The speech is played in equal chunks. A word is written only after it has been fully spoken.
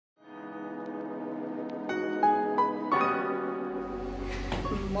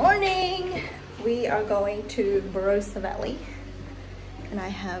We are going to Barossa Valley and I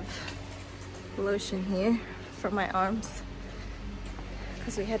have lotion here for my arms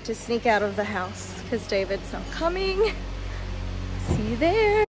because we had to sneak out of the house because David's not coming. See you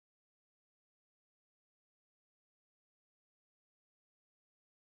there.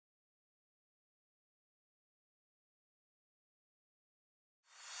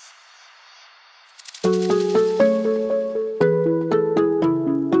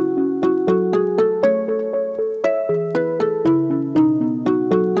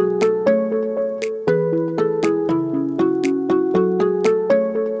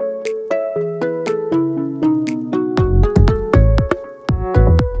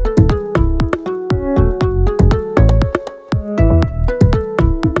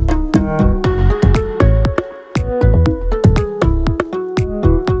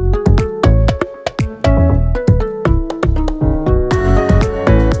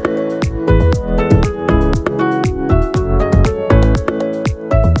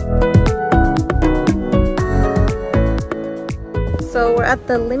 So we're at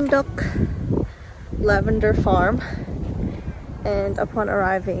the Lindok lavender farm, and upon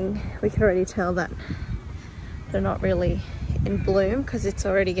arriving we could already tell that they're not really in bloom because it's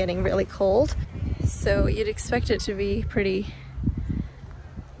already getting really cold. So you'd expect it to be pretty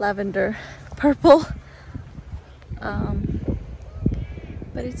lavender purple, but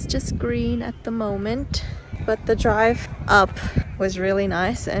it's just green at the moment. But the drive up was really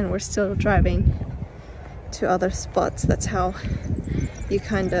nice and we're still driving to other spots. That's how you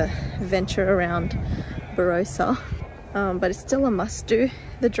kind of venture around Barossa, but it's still a must do.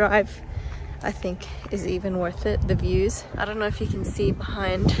 The drive, I think, is even worth it. The views, I don't know if you can see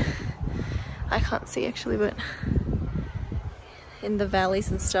behind, I can't see actually, but in the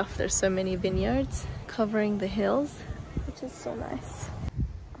valleys and stuff there's so many vineyards covering the hills, which is so nice.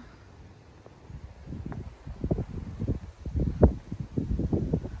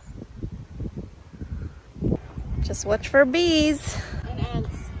 Just watch for bees. And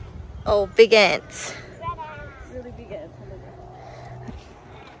ants. Oh, big ants. Red ants. Really big ants.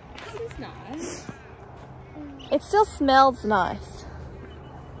 This is nice. It still smells nice,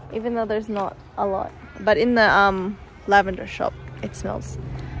 even though there's not a lot. But in the lavender shop, it smells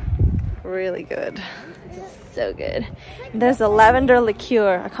really good. So good. And there's a lavender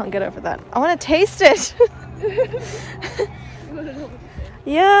liqueur. I can't get over that. I want to taste it.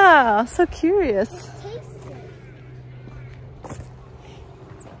 Yeah, so curious.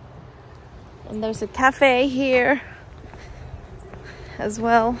 And there's a cafe here as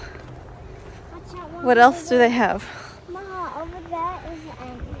well. What else do they have? Mama, over there is an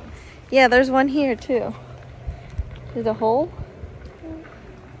ant. Yeah, there's one here too. There's a hole.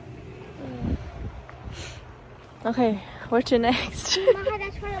 Okay, where to next? Mama,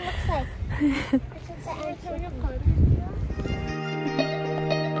 that's what it looks like. It's just the ants.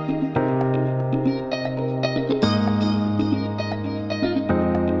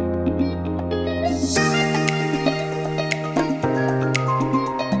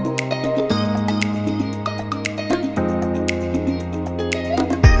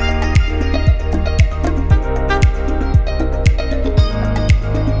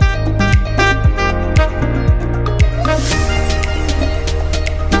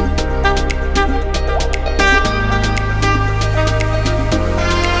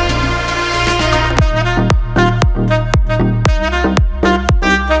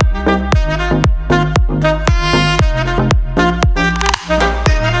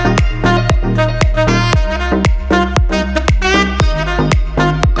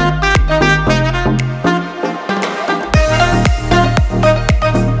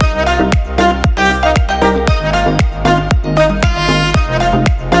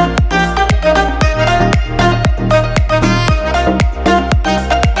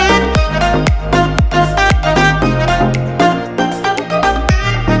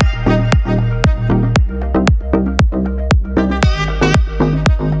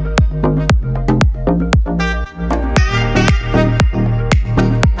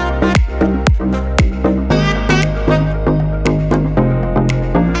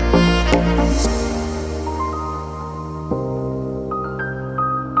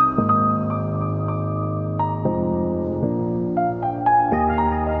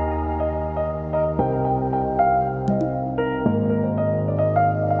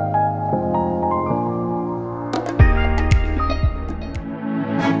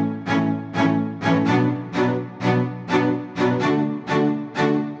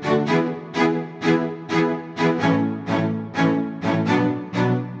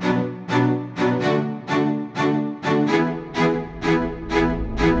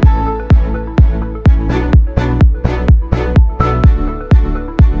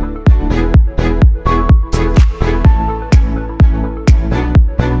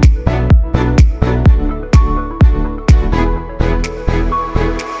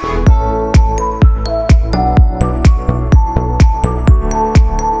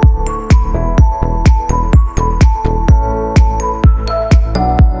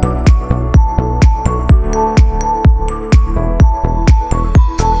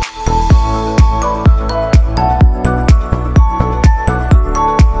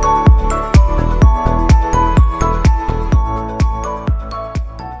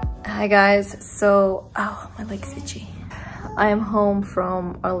 Hi guys, so my leg's itchy. I am home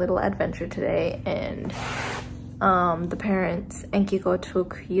from our little adventure today, and the parents and Kiko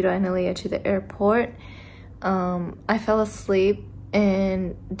took Yuda and Aliyah to the airport. I fell asleep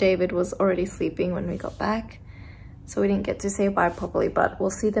and David was already sleeping when we got back, so we didn't get to say bye properly, but we'll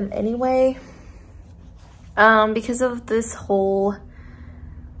see them anyway. Because of this whole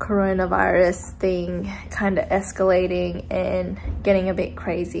coronavirus thing kind of escalating and getting a bit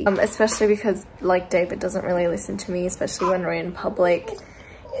crazy, especially because like David doesn't really listen to me, especially when we're in public.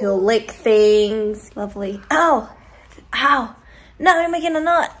 He'll lick things. Lovely. Ow! Ow! No, you're making a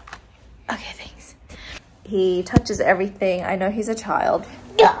knot. Okay, thanks. He touches everything. I know he's a child.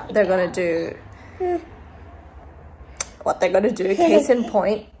 They're gonna do what they're gonna do, case in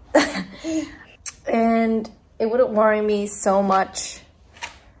point. And it wouldn't worry me so much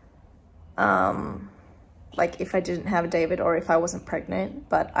like if I didn't have David or if I wasn't pregnant,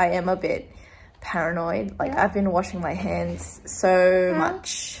 but I am a bit paranoid. Like I've been washing my hands so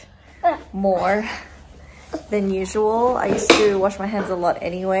much more than usual. I used to wash my hands a lot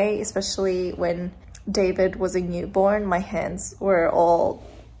anyway, especially when David was a newborn. My hands were all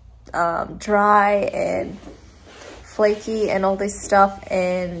dry and flaky and all this stuff,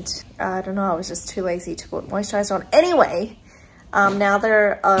 and I don't know, I was just too lazy to put moisturizer on. Anyway, now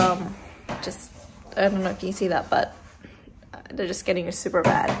they're just, I don't know if you can see that, but they're just getting super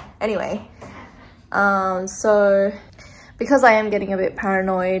bad. Anyway, so because I am getting a bit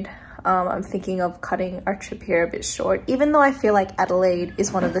paranoid, I'm thinking of cutting our trip here a bit short, even though I feel like Adelaide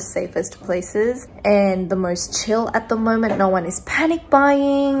is one of the safest places and the most chill at the moment. No one is panic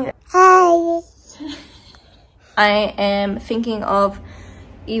buying. Hi. I am thinking of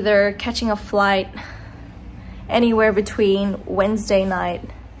either catching a flight anywhere between Wednesday night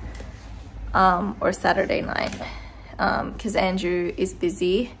or Saturday night, because Andrew is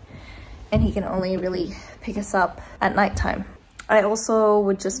busy and he can only really pick us up at nighttime. I also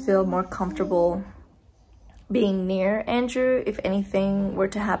would just feel more comfortable being near Andrew if anything were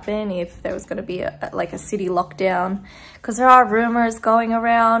to happen, if there was going to be like a city lockdown, because there are rumors going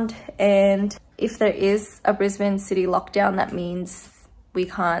around, and if there is a Brisbane city lockdown, that means we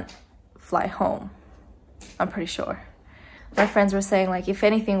can't fly home, I'm pretty sure. My friends were saying, like, if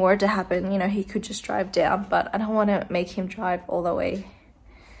anything were to happen, you know, he could just drive down, but I don't want to make him drive all the way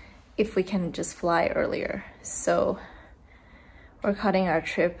if we can just fly earlier. So we're cutting our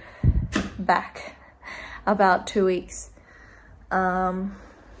trip back about 2 weeks. And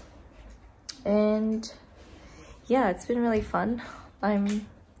yeah, it's been really fun. I'm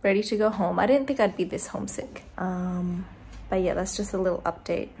ready to go home. I didn't think I'd be this homesick. But yeah, that's just a little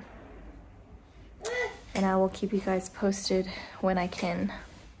update. And I will keep you guys posted when I can.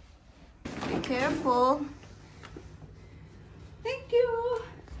 Be careful. Thank you.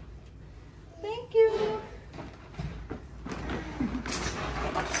 Thank you.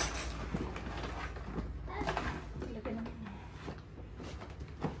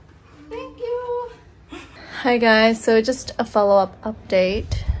 Thank you. Hi guys, so just a follow-up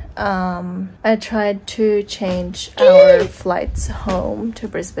update. I tried to change our flights home to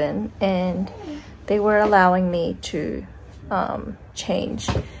Brisbane, and they were allowing me to change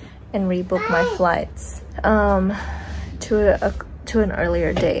and rebook my flights to an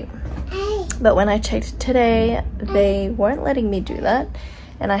earlier date. But when I checked today, they weren't letting me do that,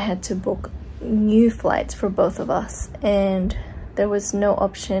 and I had to book new flights for both of us, and there was no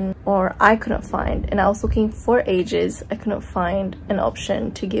option, or I couldn't find, and I was looking for ages, I couldn't find an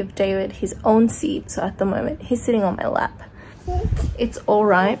option to give David his own seat. So at the moment he's sitting on my lap. It's all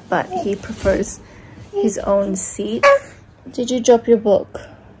right, but he prefers his own seat. Did you drop your book?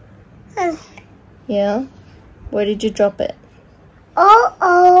 Yeah? Where did you drop it?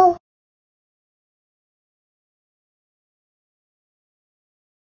 Oh.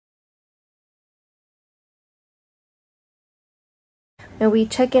 When we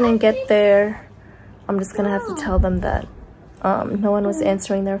check in and get there, I'm just gonna have to tell them that no one was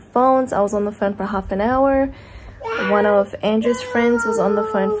answering their phones. I was on the phone for half an hour. One of Andrew's friends was on the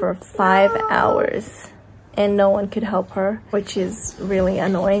phone for 5 hours and no one could help her, which is really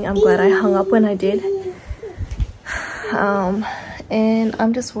annoying. I'm glad I hung up when I did. And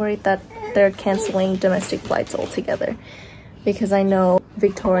I'm just worried that they're canceling domestic flights altogether, because I know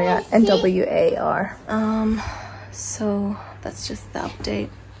Victoria and WA are. So that's just the update.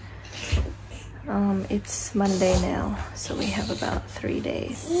 It's Monday now, so we have about 3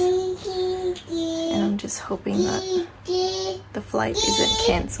 days, and I'm just hoping that the flight isn't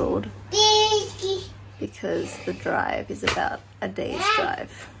cancelled, because the drive is about a day's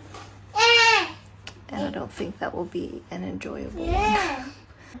drive, and I don't think that will be an enjoyable one.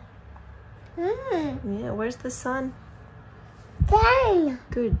 Yeah, where's the sun? Done.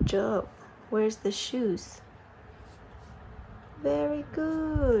 Good job. Where's the shoes? Very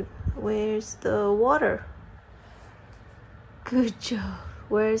good. Where's the water? Good job.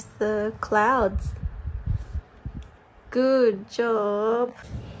 Where's the clouds? Good job.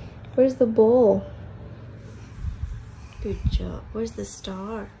 Where's the ball? Good job. Where's the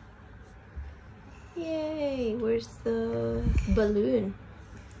star? Yay. Where's the balloon?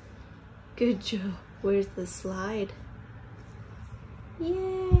 Good job. Where's the slide?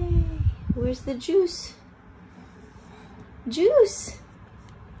 Yay. Where's the juice? Juice.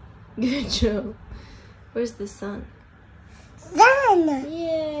 Good job. Where's the sun? Done.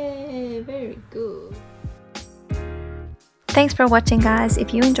 Yay. Very good. Thanks for watching, guys.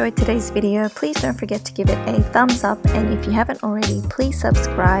 If you enjoyed today's video, please don't forget to give it a thumbs up, and if you haven't already, please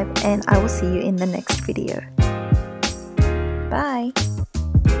subscribe, and I will see you in the next video. Bye!